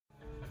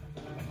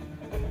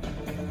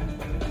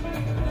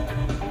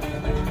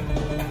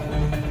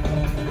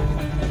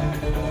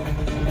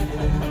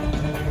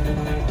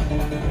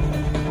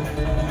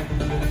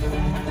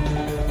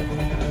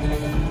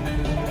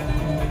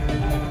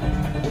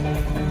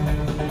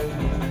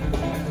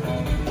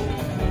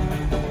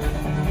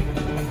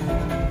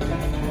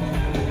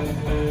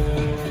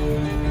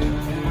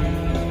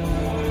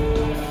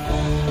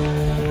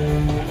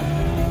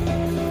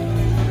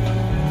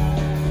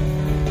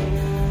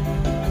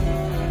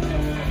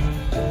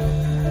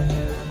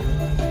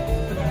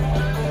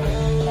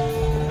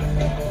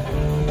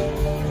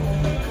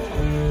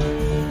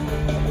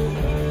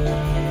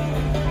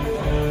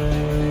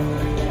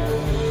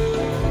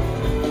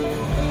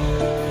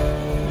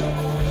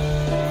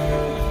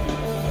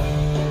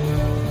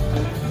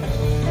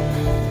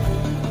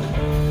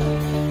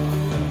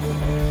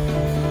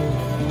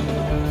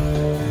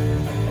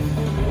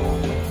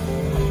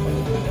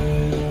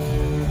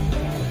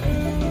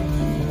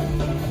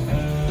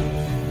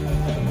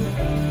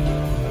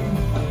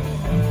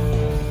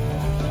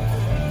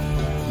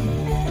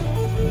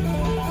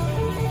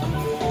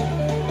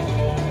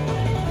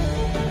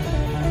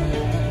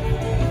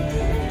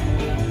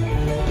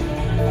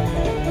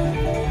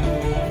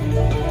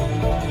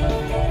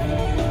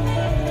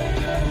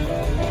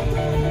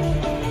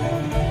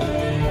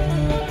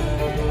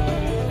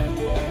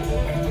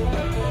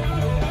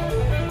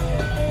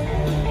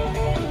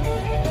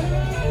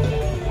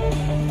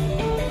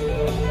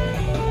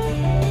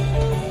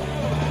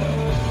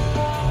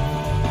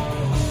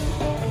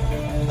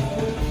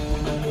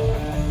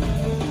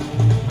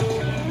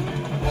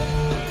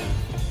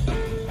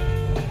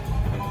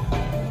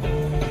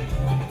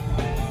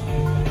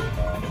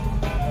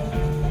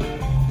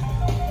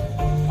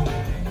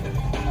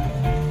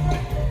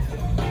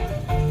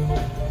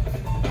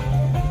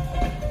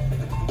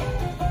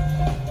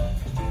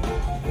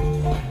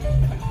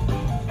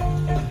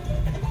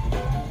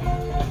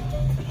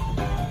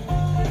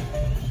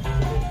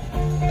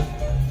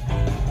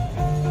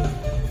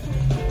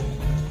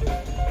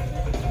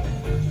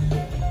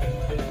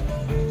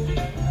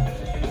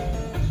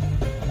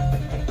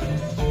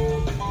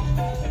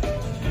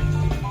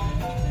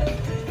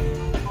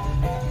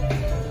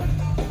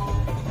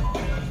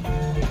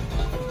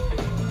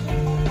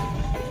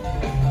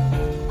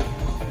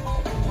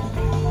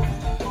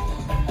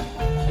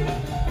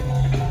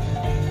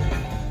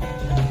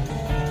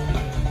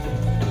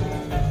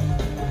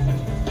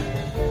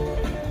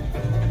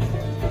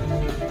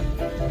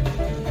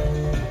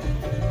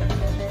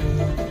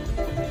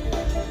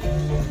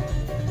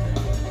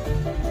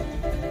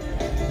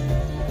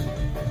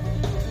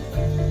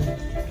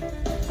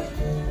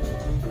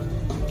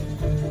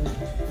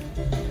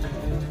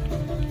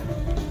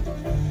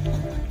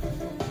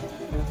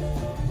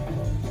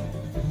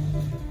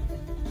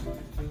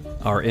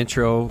Our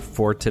intro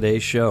for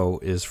today's show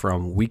is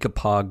from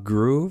Weekapaw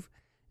Groove,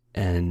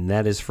 and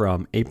that is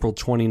from April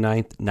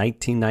 29th,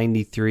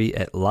 1993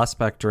 at La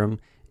Spectrum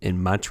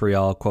in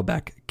Montreal,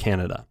 Quebec,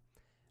 Canada.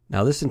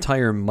 Now, this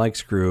entire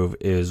Mike's Groove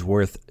is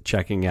worth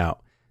checking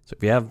out. So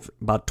if you have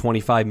about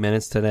 25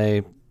 minutes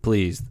today,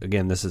 please,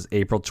 again, this is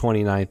April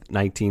 29th,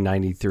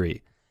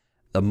 1993.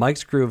 The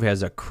Mike's Groove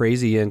has a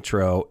crazy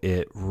intro.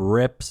 It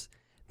rips.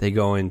 They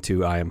go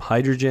into I Am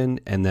Hydrogen,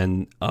 and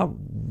then a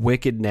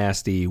wicked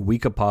nasty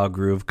Weekapaw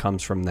Groove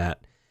comes from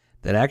that.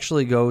 That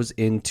actually goes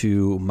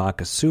into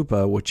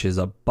Makasupa, which is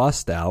a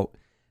bust out,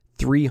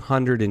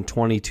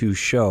 322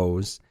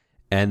 shows,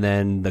 and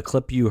then the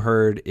clip you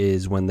heard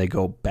is when they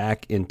go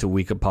back into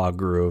Weekapaw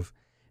Groove,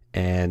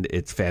 and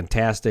it's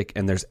fantastic,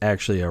 and there's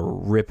actually a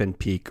rip and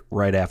peak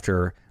right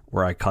after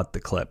where I cut the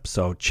clip.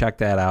 So check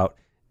that out.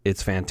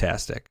 It's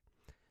fantastic.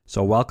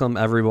 So welcome,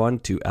 everyone,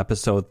 to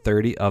episode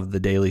 30 of the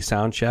Daily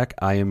Soundcheck.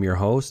 I am your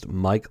host,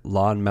 Mike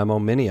Lawn Memo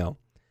Minio.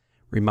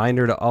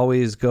 Reminder to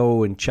always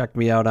go and check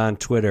me out on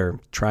Twitter.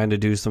 Trying to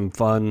do some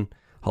fun,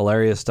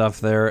 hilarious stuff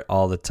there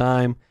all the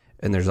time.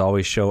 And there's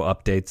always show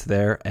updates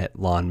there at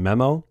Lawn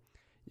Memo.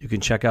 You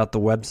can check out the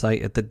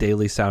website at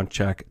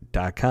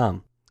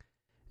thedailysoundcheck.com.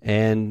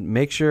 And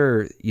make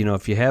sure,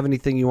 if you have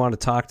anything you want to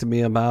talk to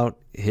me about,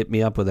 hit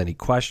me up with any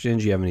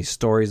questions. You have any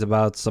stories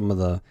about some of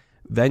the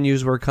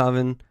venues we're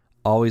covering.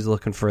 Always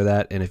looking for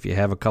that. And if you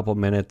have a couple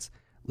minutes,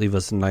 leave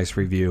us a nice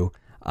review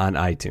on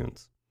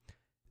iTunes.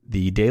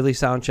 The Daily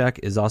Soundcheck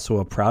is also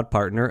a proud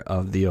partner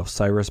of the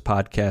Osiris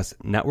Podcast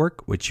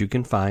Network, which you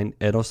can find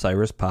at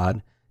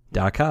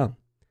osirispod.com.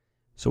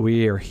 So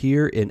we are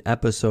here in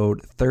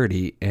episode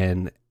 30,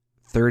 and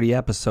 30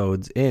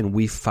 episodes in,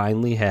 we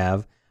finally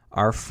have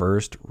our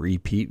first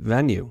repeat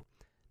venue.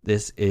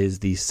 This is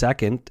the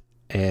second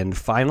and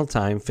final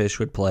time Fish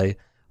would play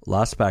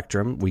La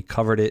Spectrum. We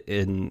covered it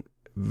in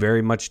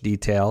very much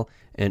detail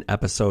in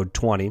episode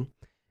 20,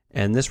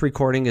 and this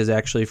recording is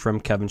actually from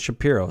Kevin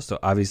Shapiro, so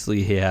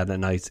obviously he had a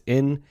nice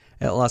in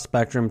at La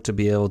Spectrum to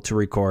be able to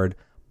record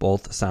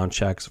both sound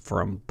checks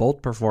from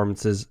both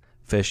performances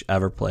Fish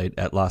ever played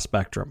at La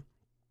Spectrum.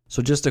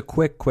 So just a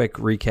quick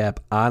recap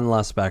on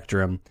La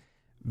Spectrum.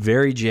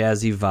 Very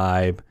jazzy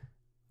vibe,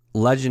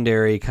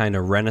 legendary kind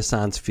of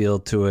Renaissance feel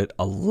to it.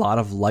 A lot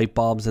of light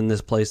bulbs in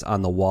this place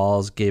on the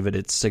walls gave it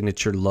its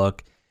signature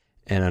look.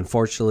 And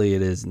unfortunately,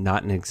 it is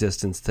not in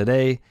existence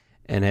today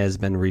and has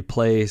been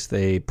replaced.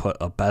 They put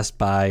a Best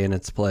Buy in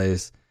its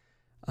place.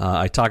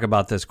 I talk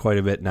about this quite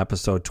a bit in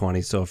episode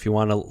 20. So if you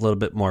want a little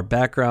bit more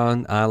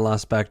background on La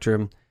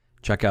Spectrum,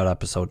 check out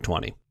episode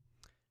 20.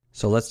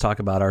 So let's talk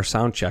about our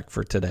sound check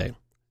for today.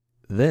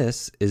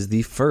 This is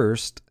the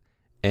first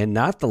and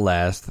not the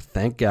last,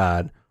 thank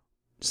God,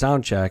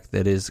 sound check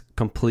that is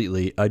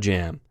completely a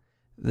jam.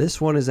 This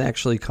one is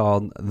actually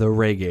called the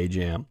Reggae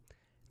Jam.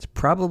 It's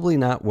probably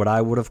not what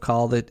I would have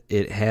called it.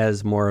 It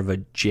has more of a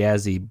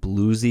jazzy,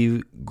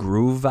 bluesy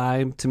groove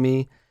vibe to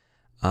me.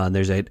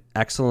 There's an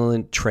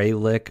excellent tray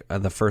lick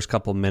the first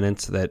couple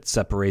minutes that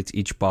separates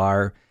each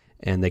bar,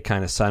 and they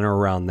kind of center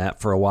around that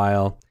for a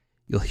while.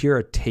 You'll hear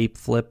a tape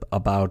flip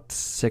about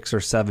 6 or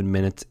 7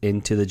 minutes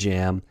into the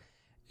jam,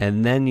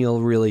 and then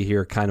you'll really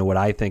hear kind of what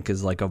I think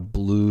is like a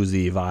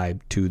bluesy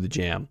vibe to the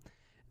jam.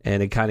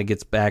 And it kind of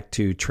gets back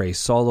to Trey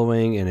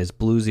soloing and his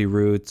bluesy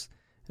roots.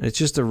 And it's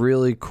just a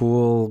really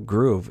cool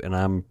groove, and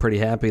I'm pretty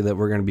happy that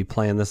we're going to be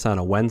playing this on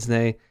a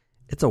Wednesday.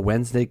 It's a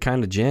Wednesday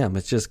kind of jam.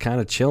 It's just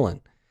kind of chilling.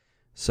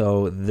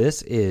 So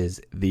this is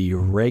the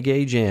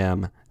Reggae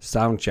Jam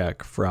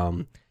soundcheck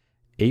from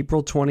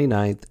April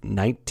 29th,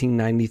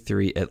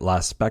 1993 at La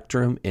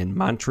Spectrum in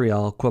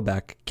Montreal,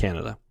 Quebec,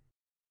 Canada.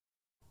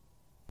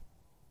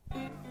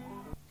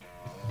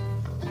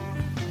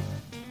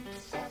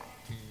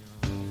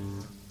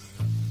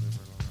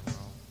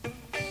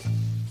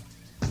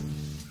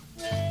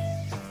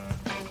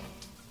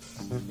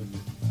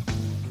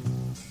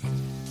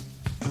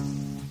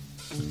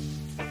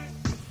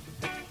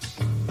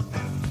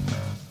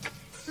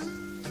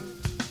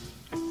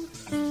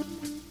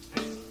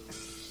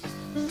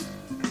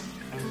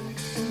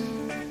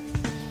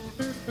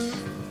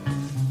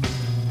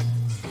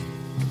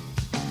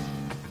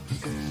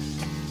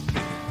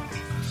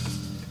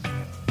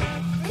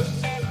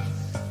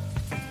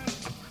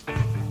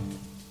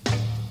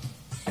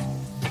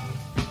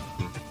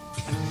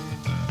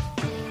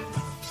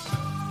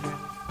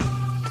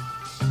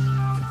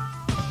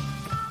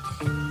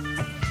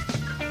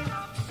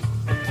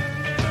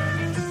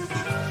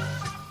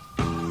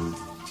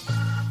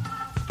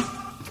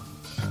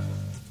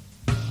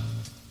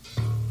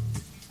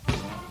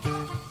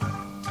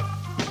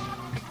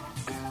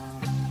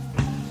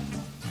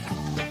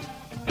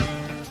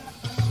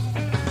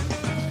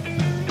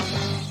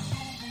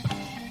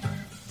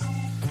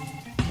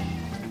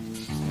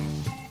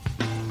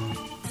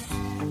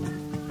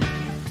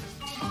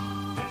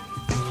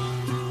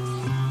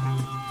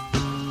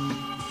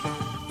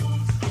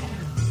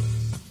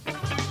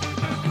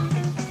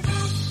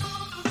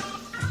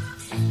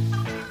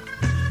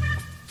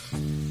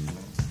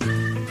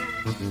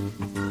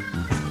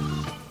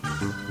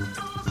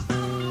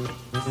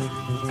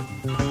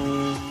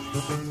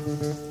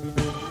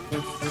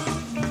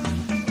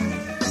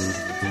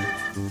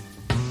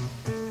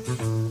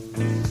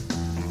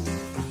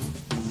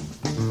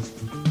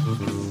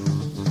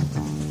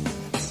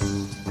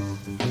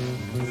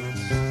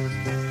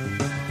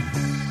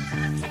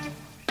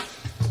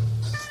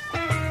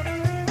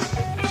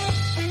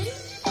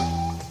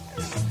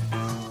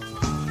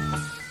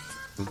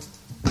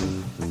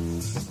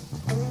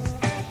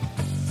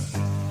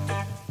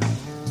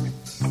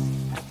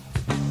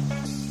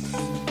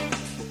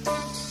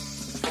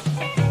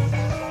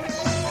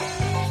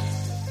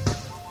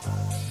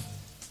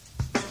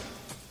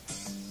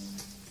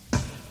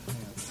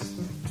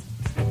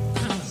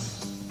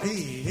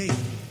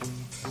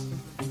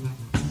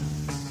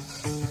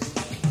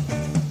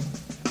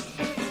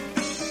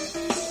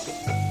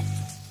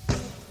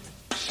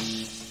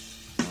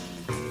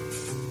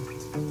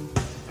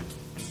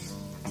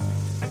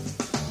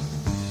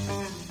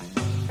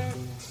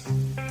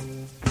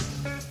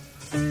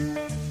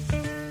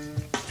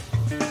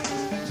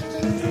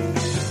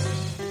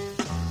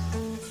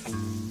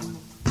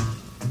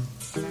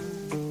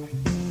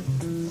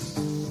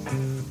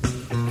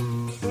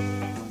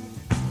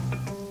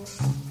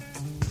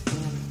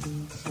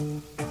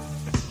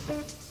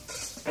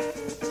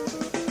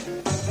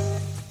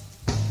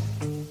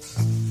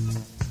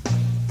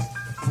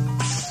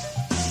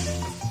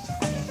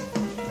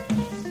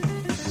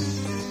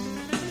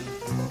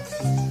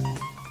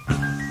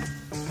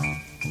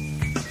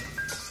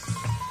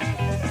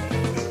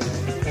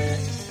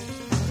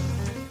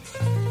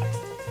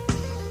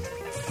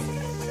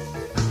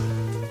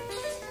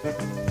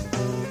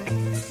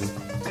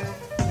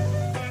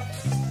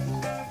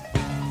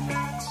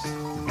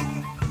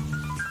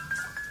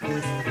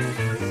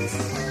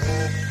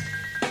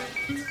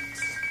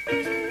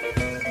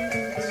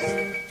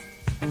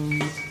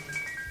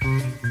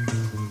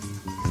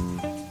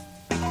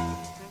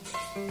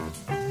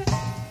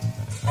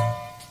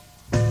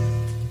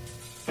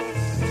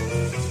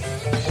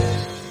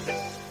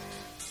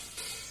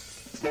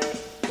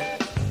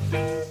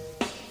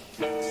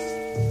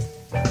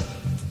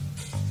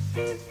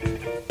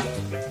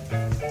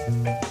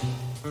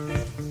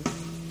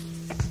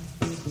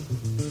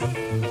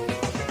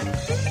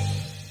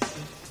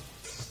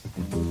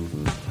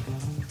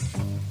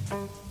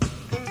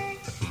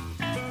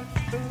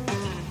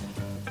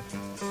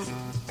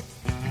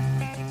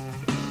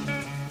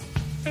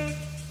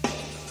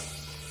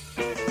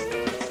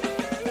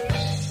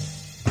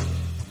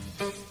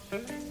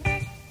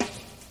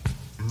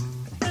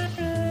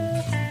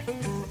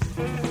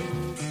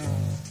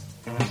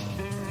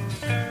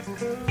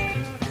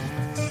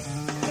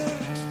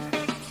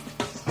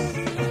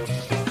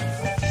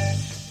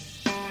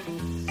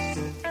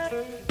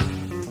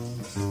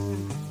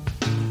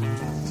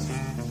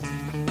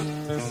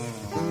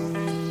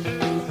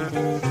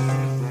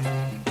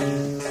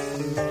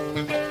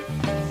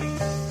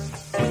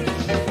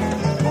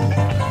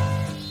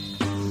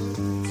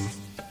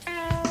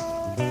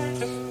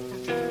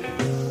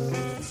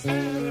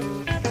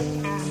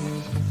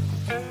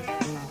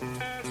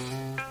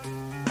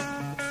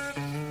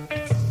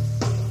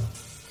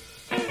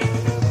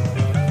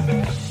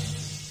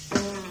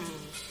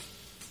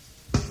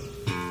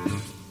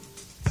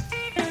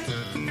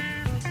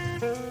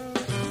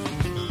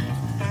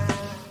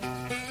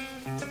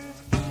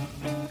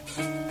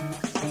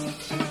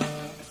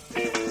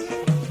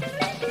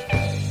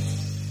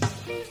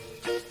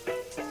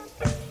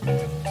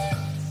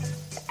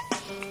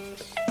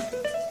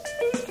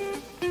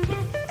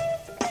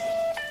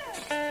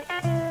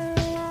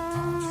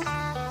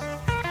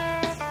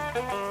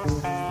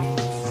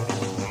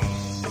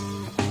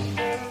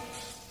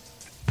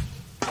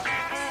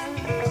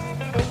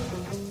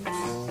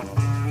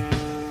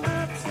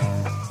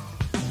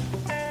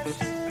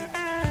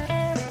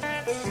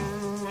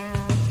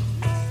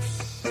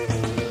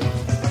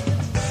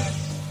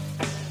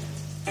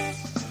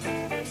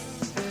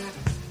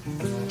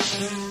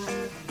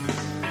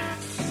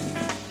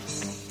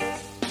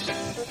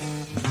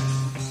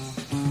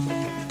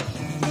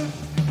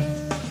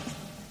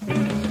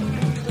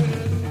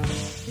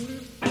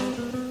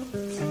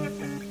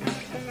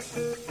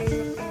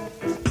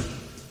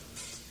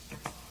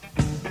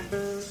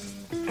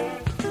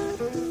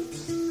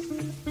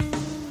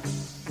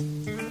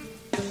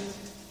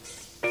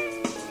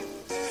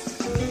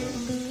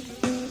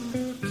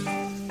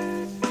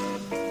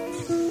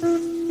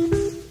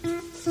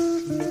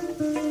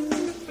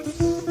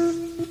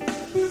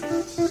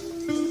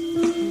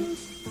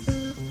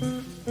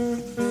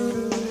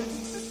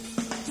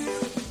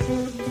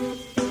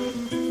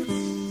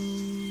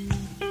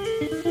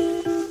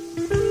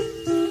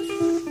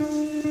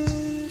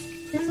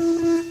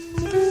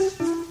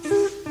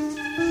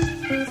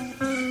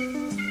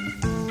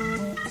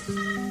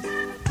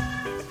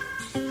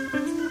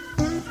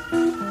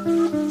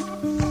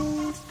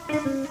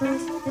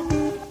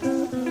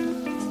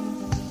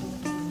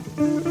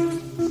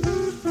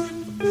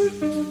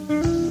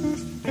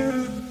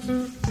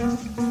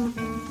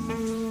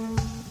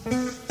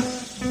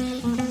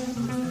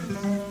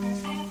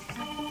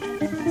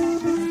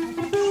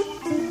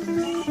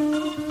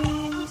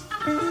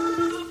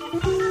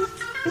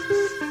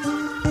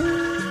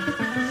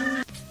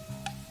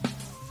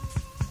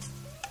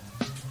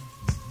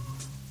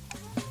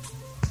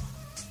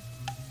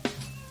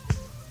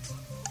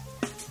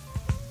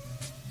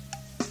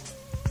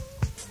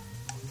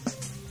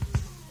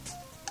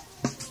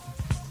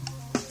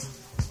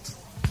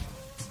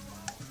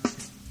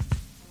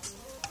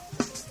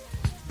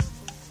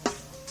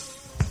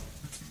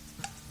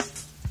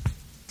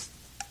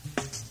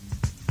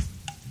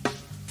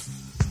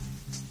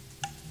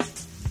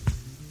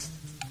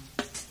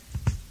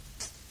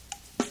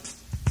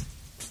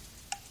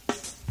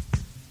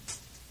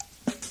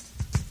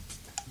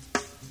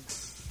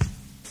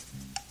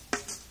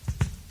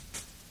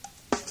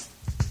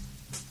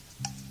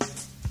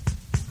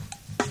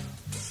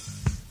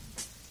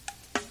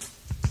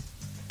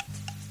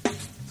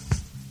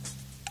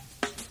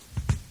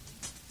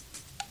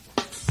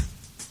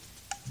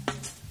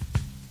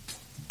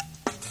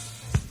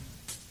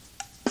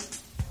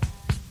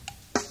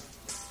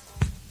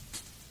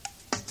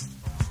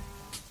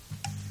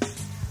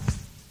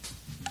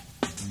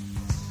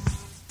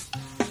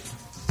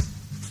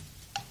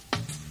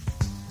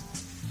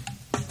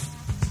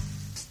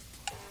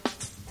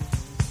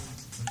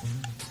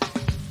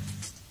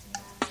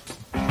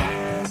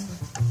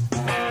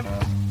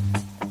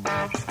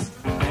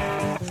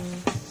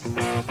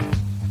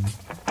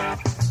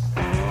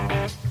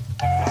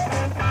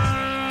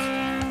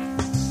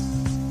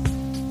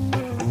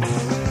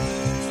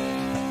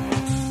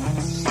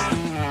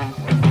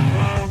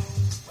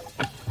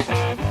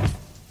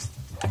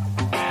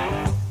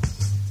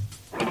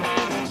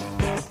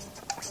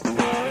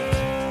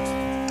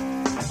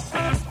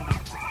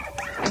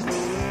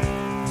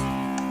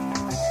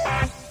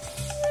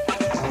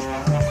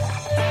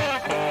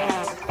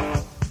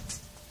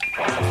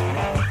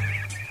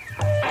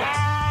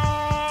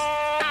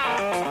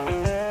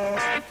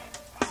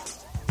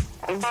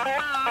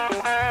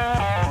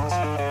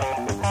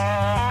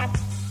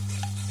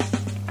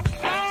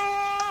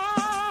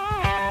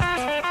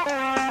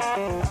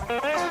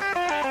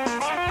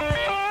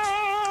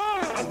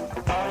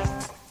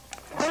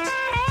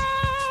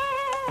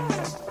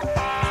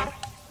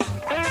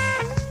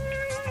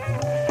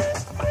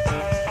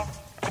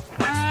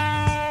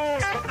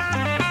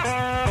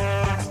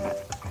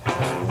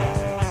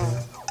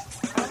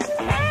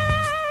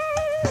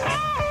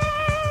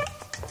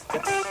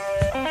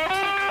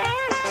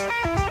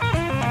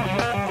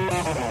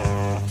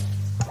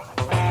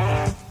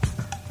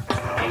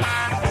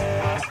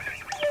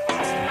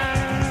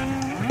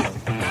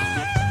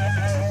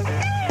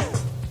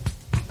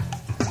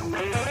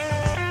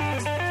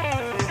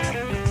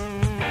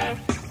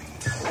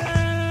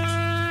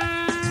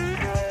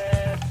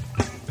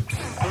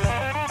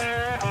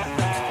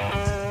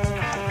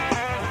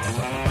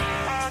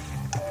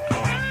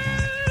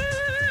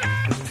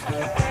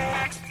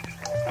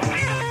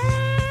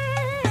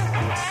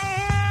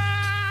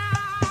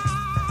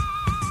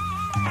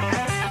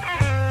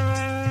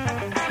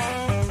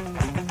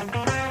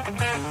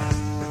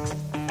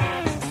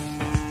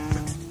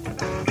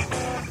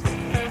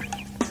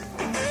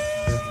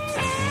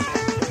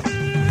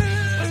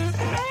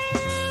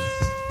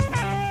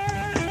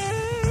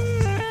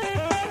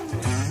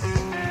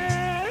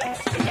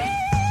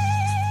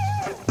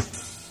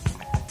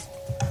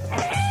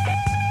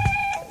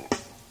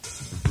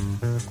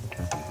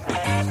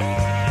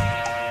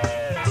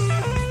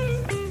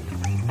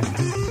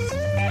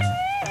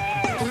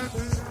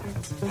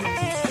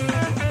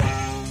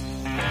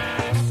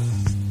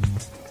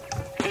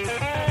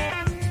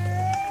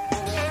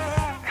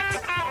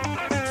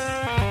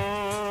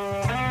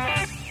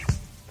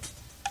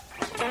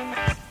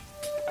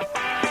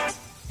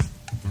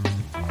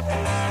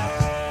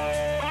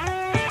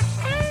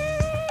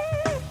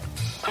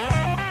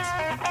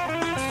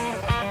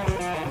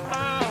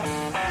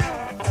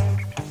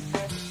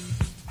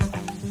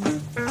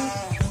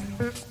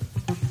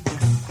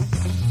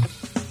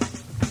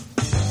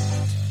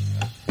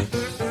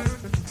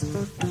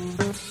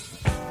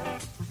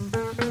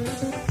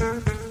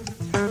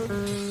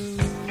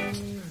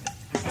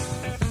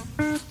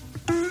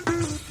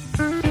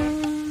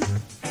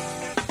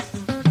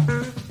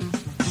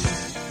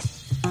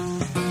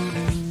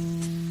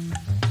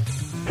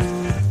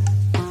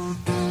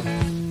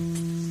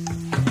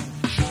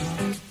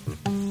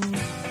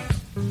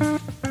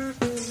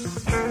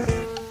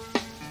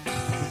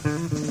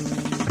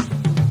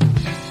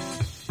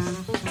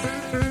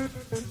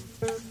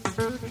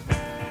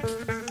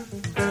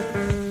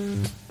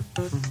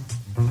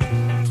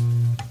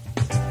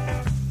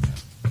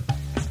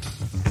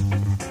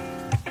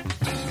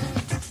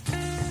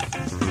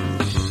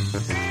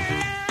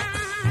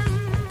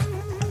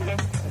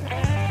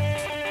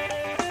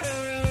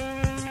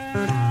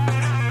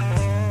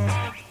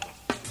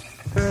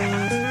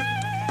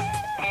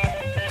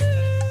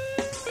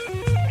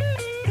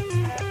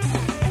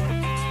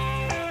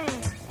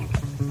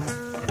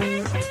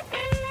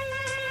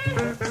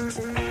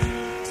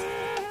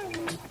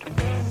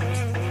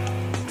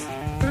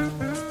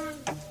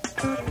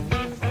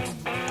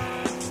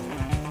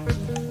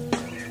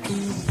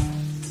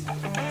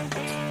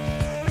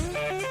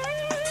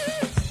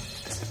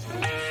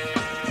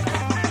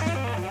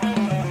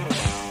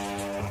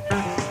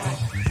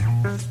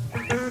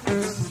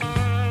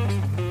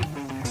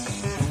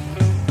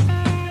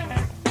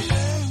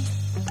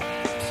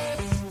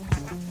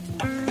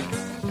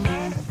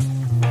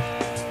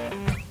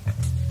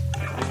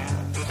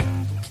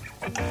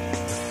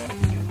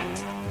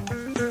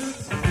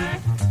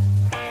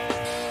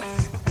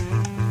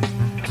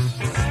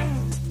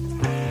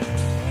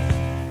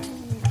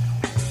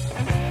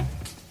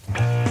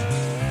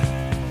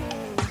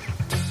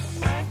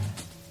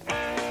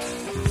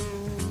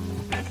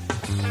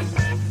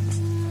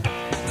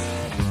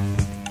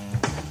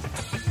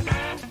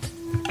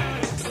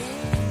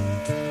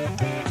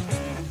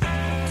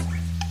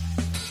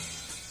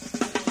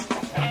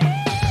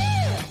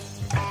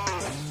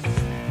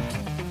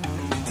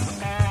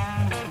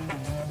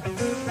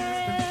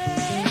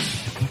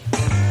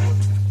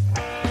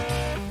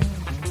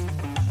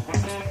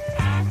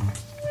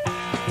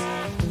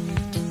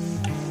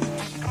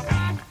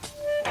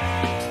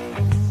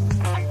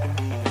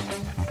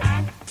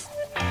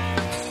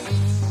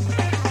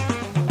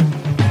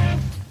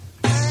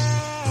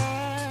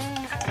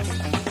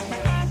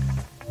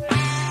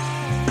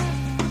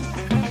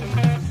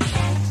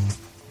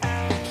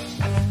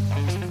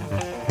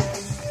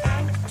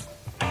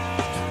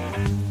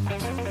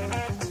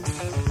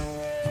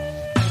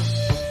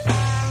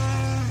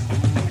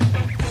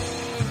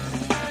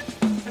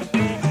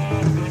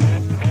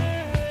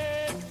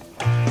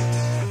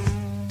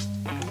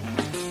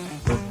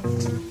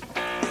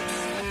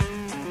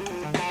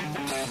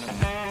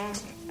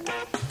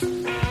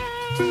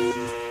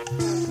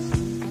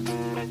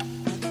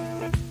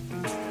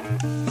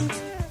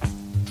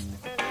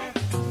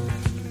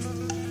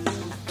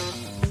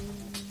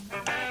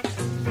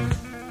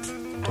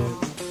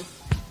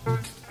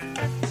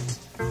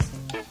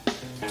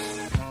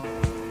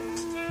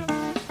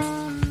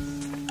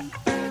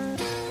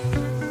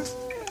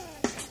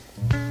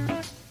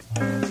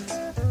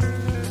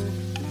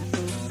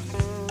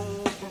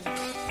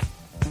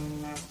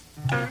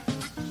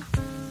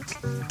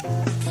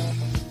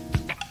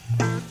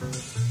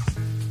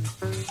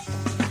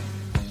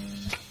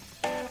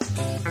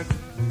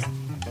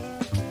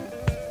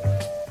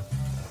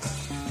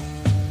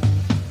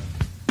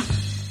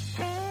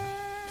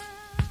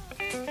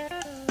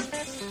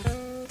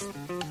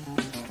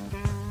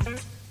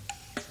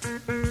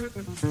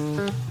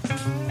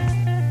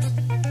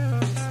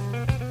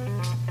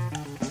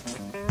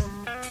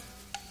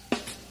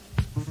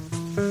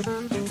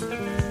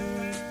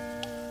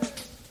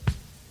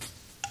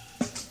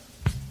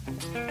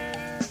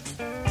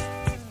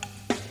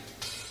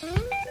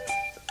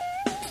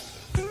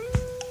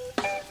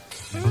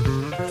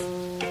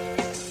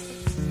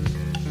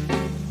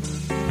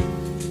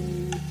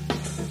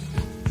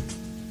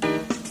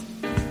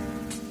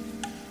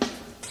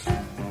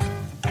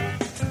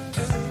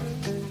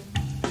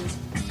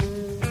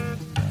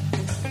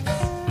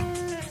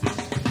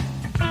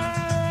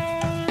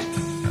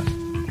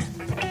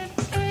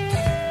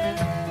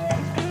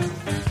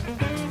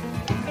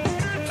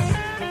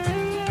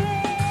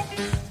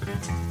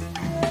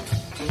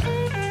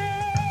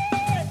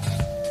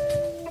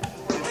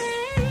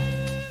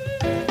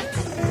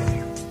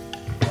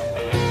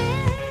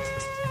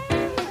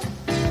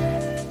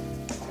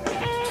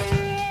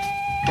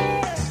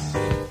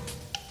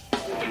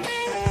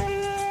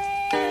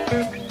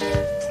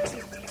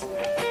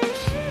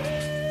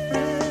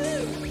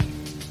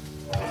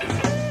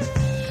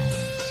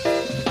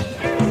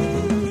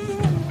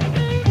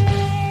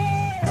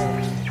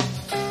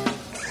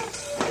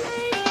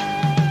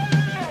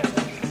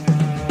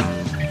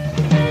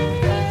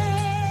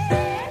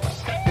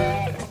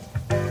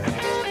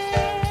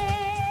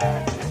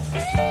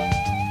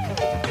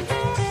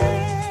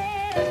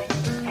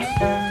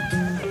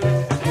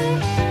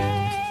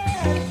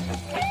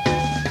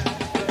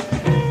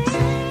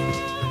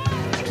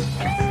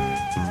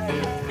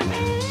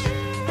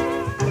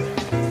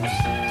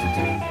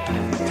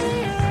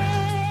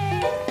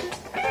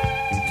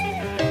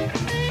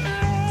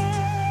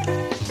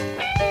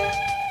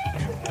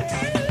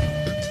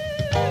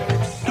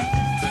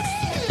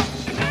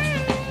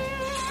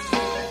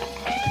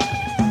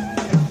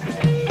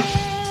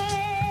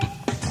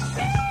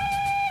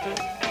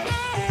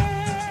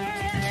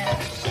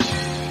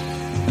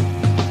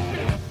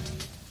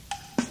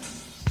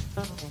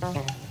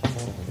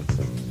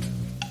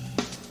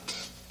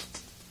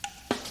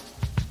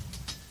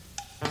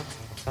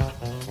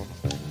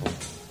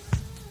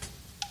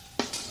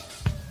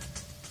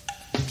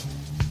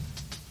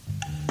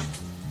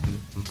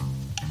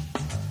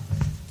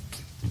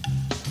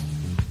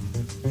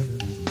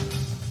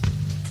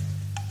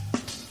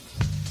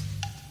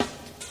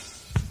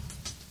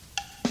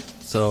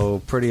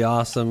 So pretty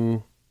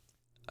awesome.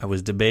 I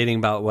was debating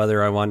about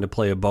whether I wanted to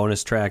play a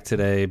bonus track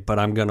today, but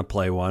I'm going to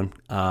play one.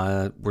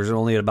 We're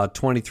only at about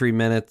 23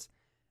 minutes,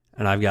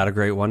 and I've got a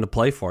great one to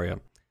play for you.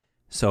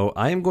 So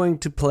I am going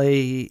to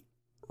play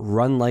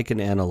Run Like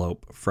an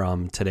Antelope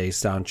from today's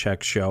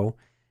Soundcheck show.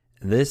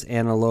 This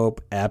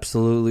antelope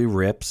absolutely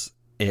rips.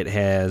 It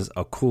has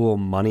a cool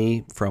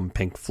Money from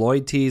Pink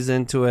Floyd tease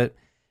into it.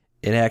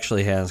 It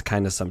actually has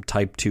kind of some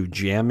Type 2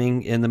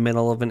 jamming in the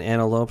middle of an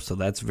antelope, so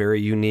that's very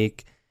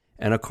unique.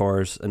 And, of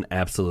course, an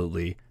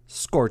absolutely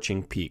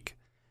scorching peak.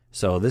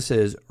 So this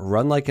is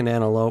Run Like an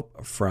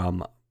Antelope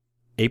from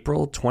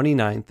April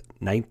 29th,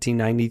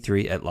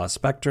 1993 at La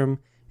Spectrum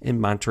in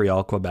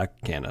Montreal,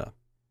 Quebec, Canada.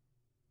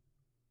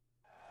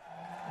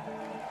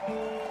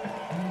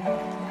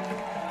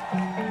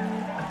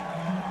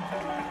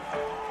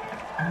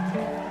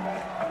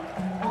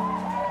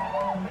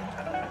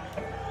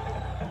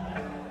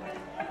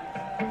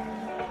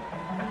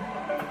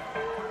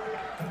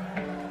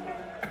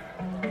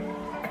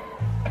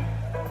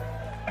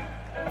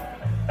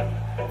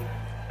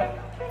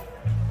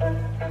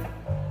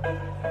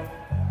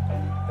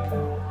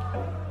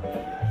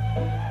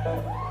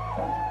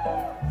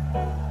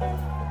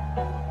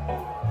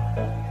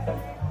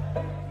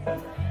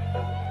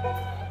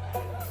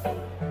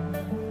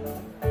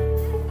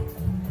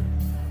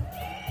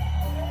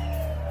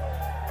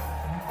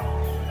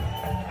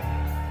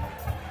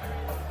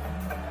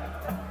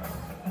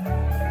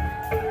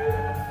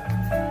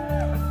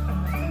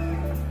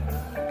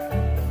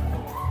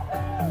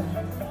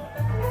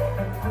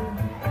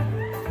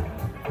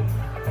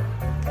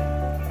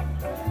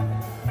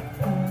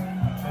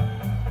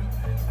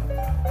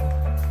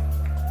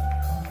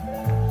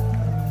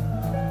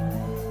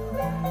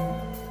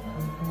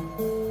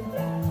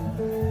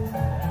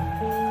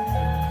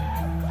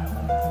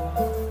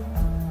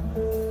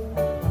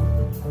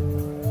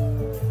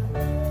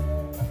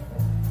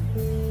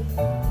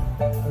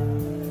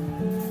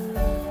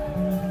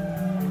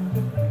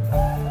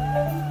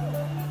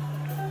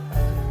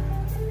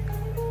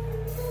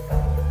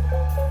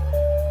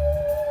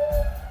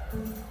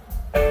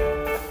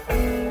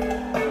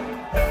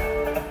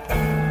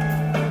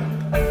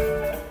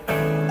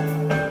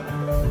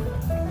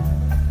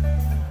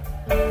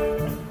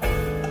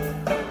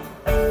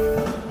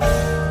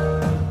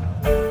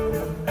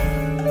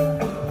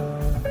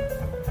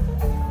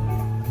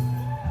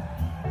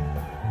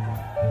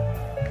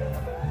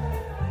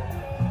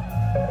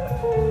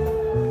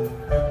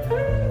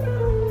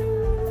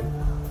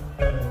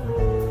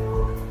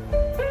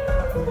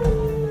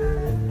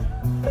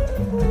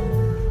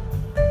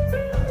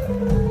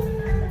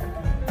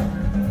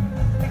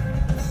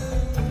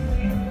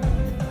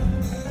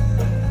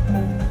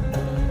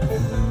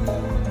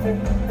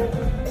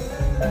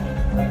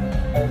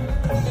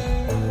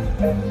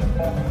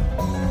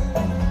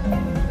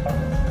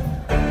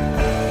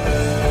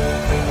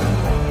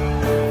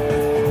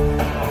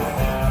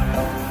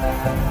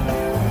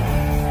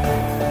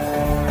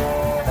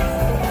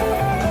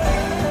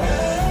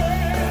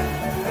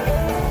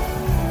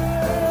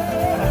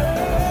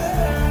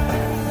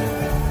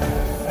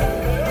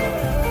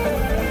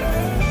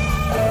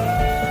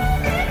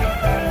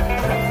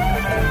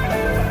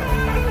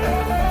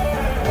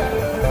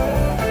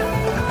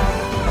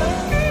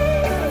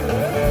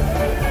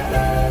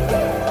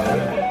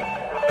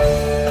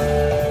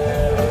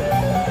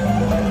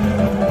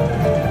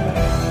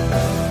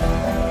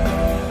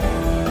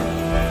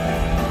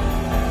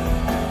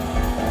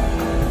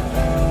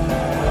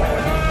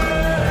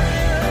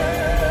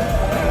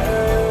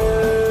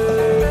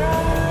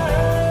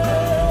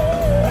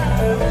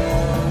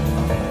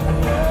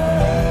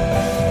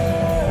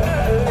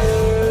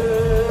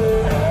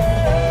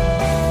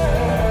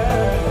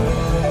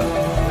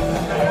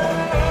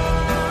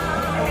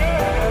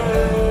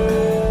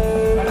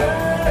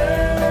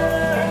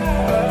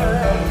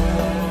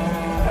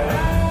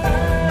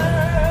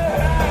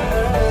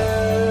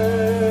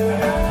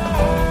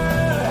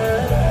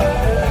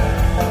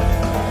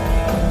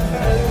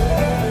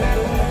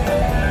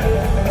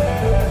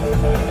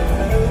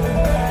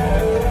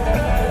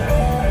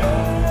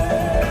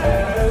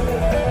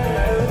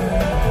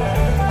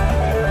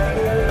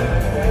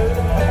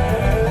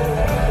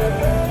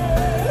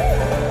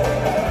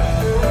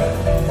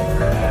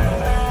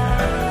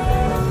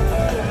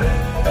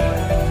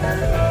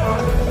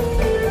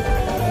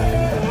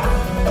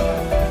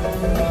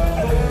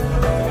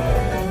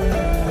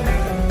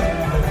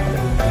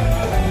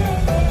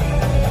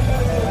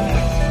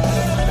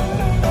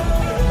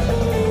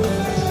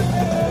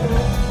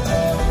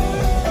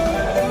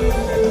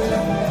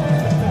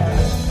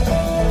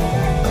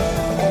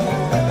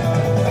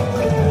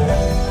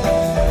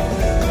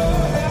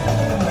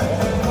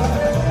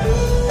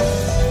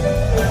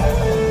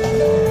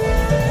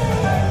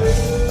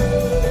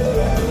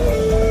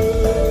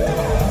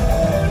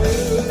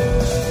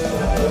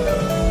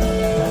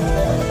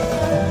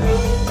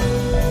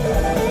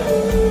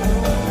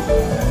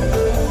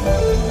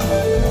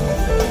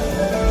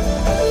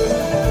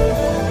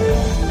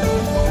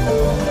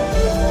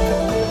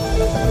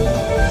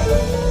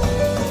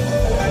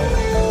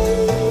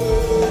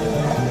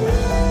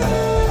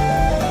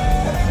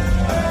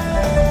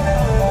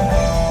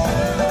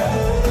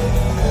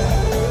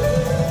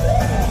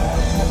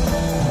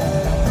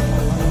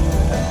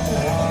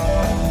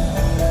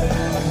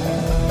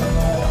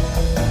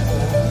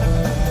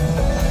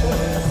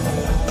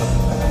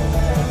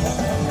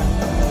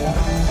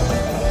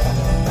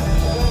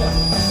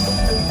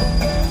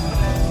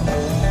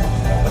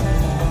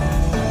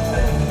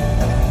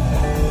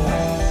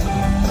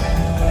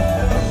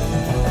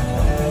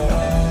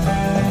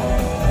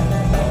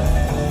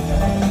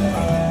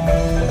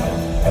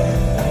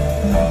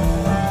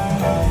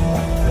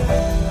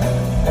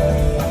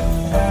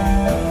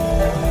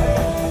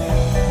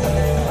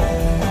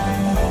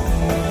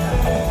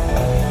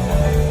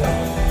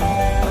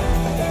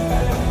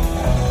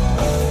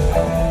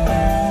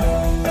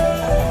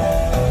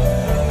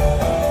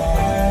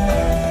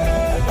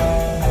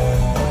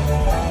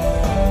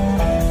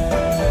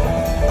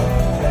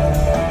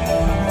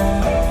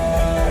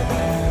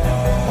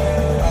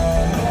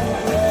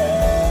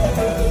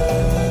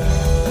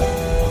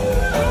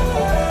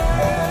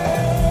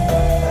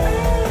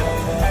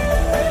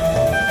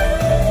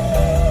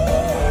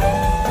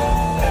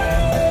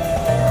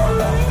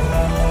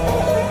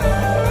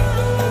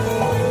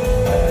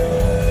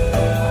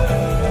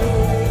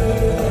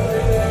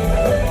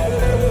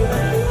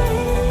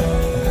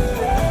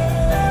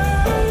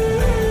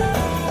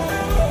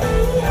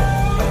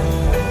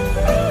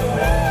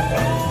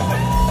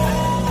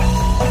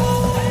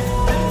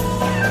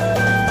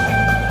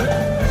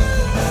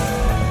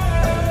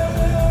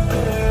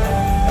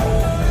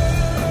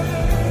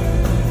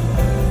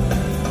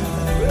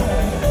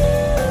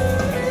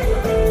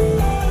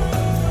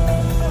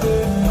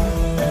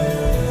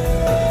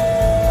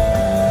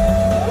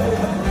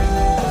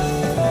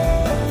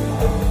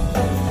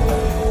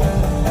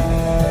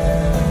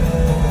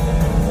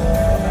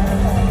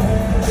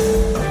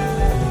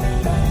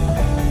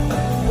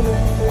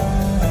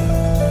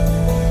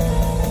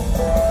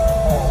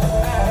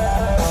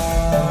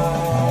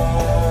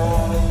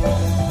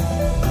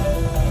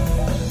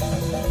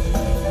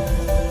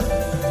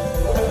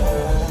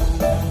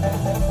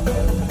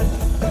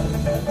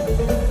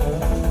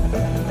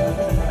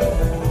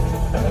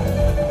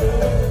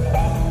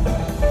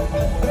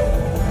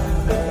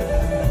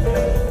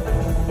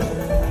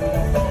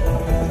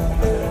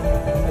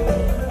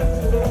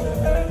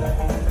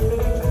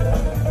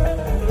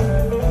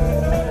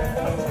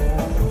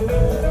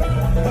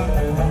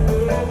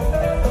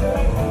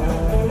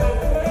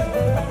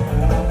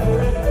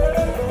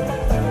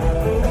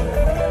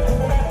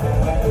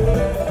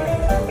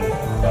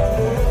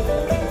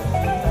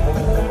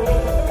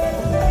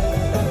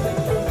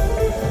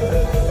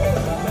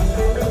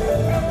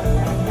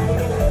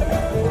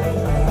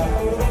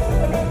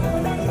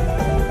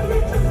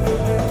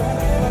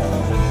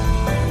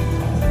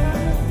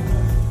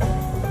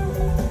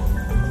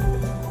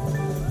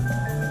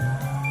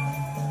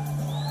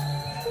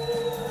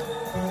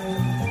 Out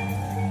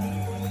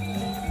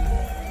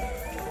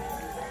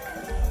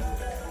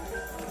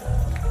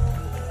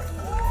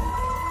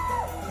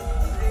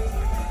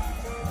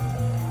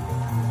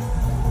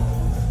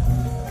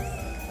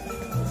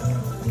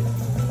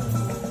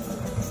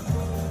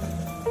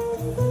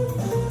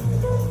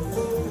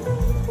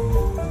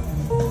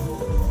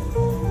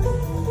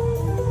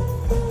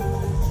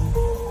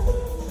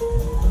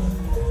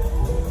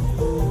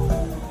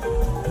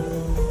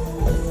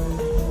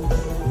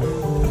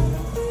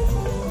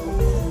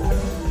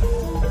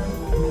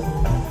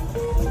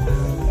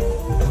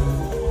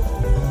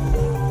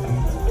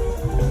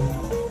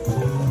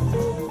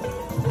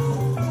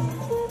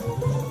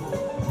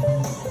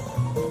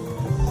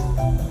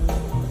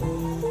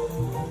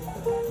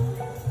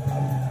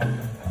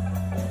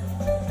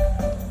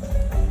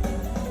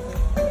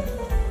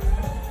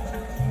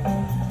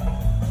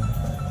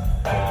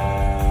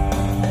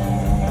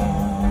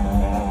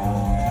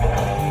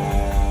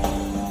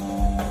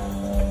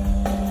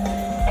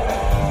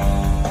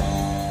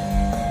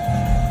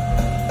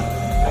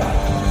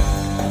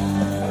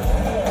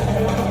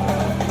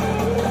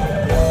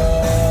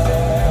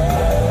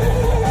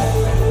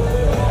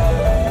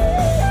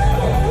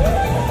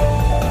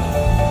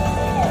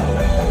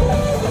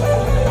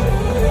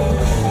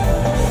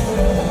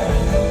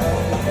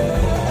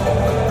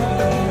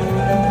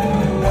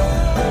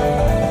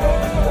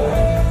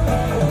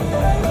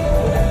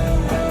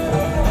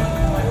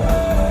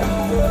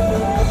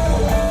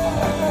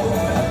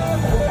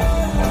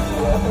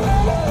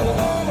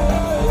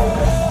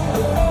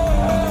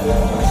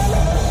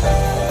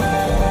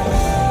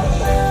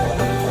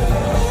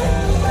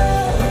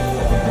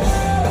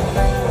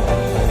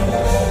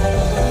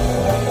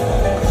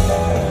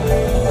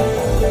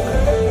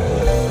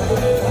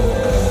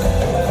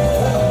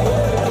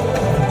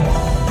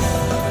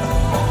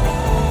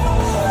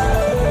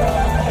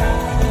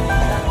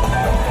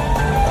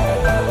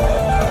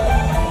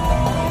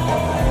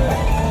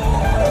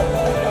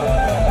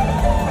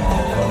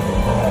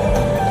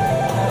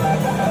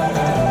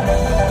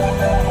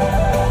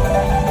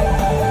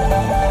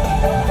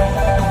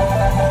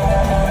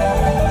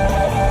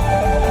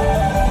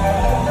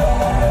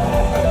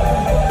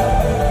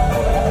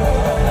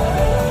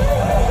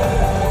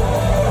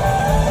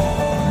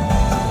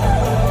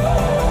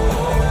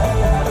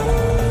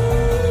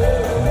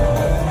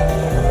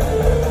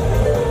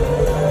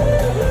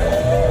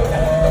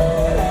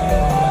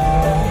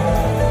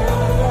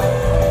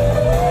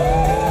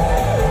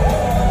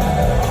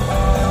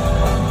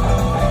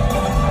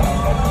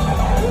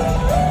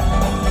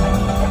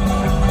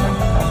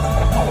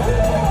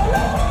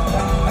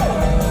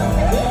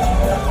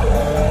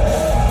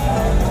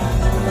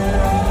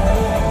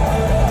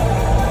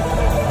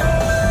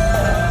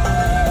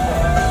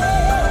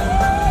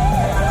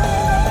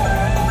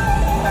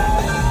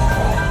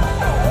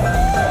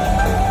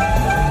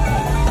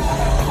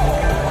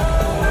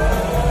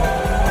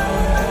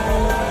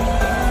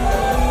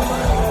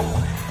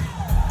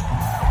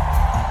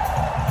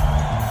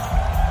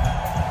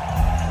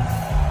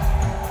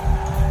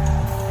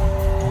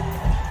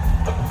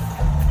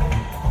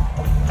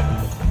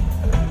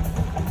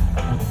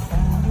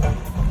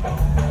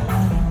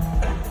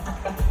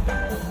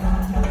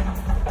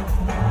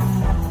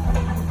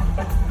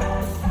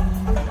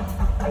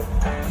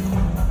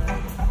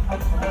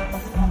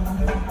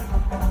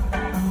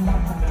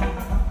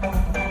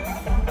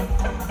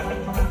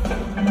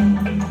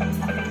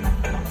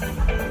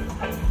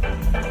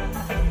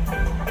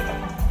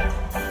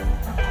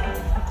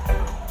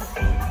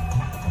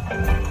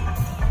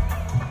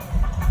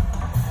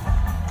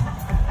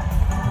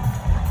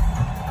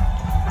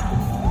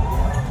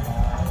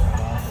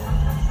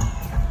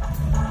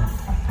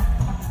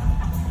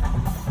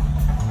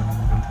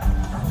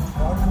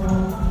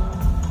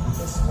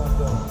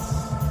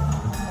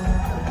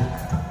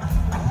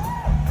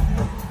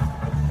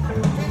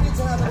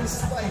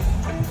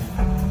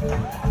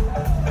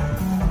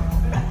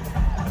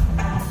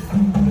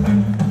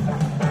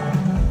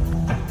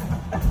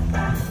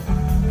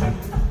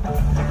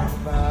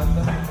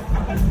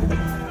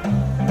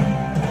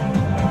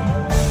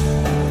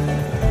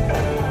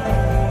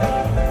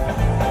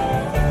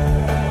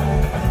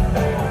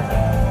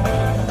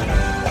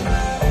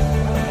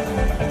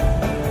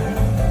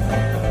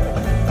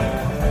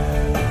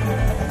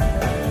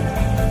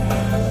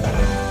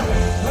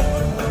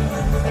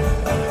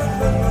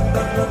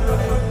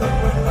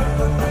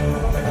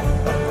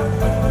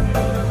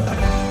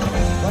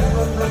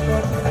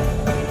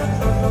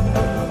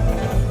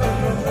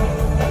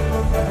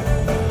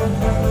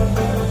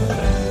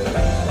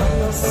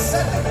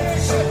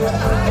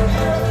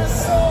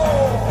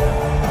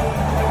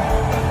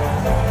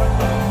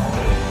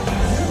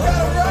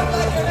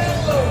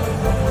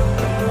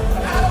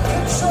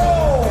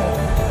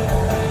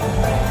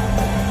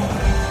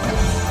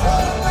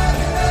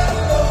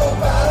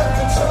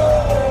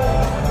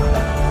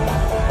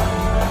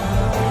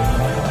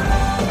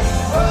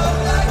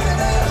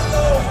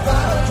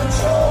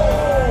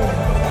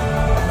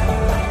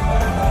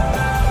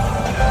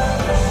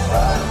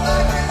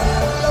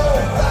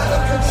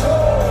of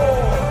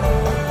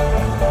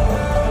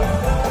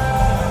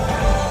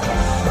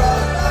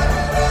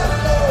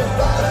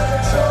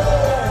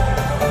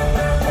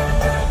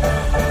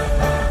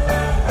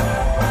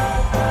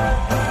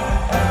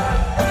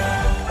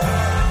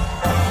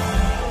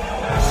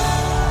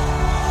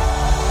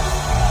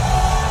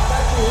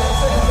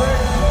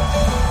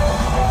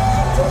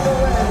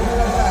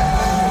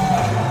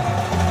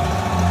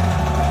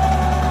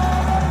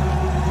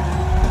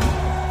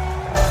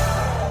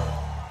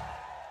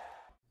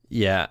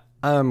Yeah,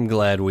 I'm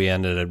glad we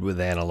ended it with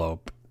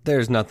Antelope.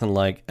 There's nothing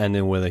like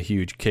ending with a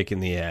huge kick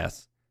in the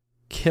ass.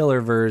 Killer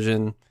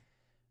version.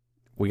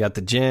 We got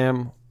the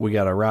jam. We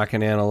got a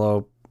rockin'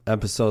 Antelope.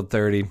 Episode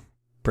 30.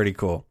 Pretty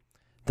cool.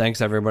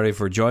 Thanks, everybody,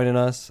 for joining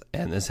us.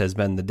 And this has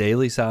been the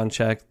Daily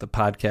Soundcheck, the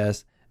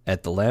podcast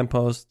at the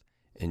Lamppost.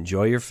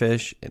 Enjoy your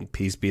fish, and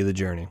peace be the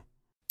journey.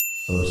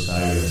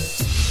 Osiris.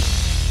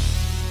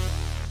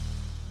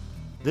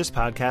 This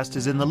podcast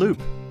is in the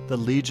Loop, the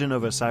Legion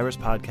of Osiris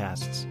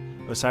podcasts.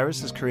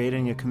 Osiris is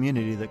creating a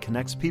community that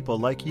connects people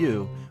like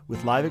you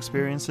with live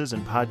experiences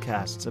and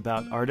podcasts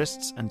about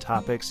artists and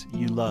topics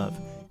you love.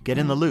 Get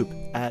in the loop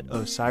at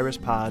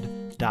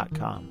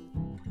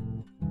osirispod.com.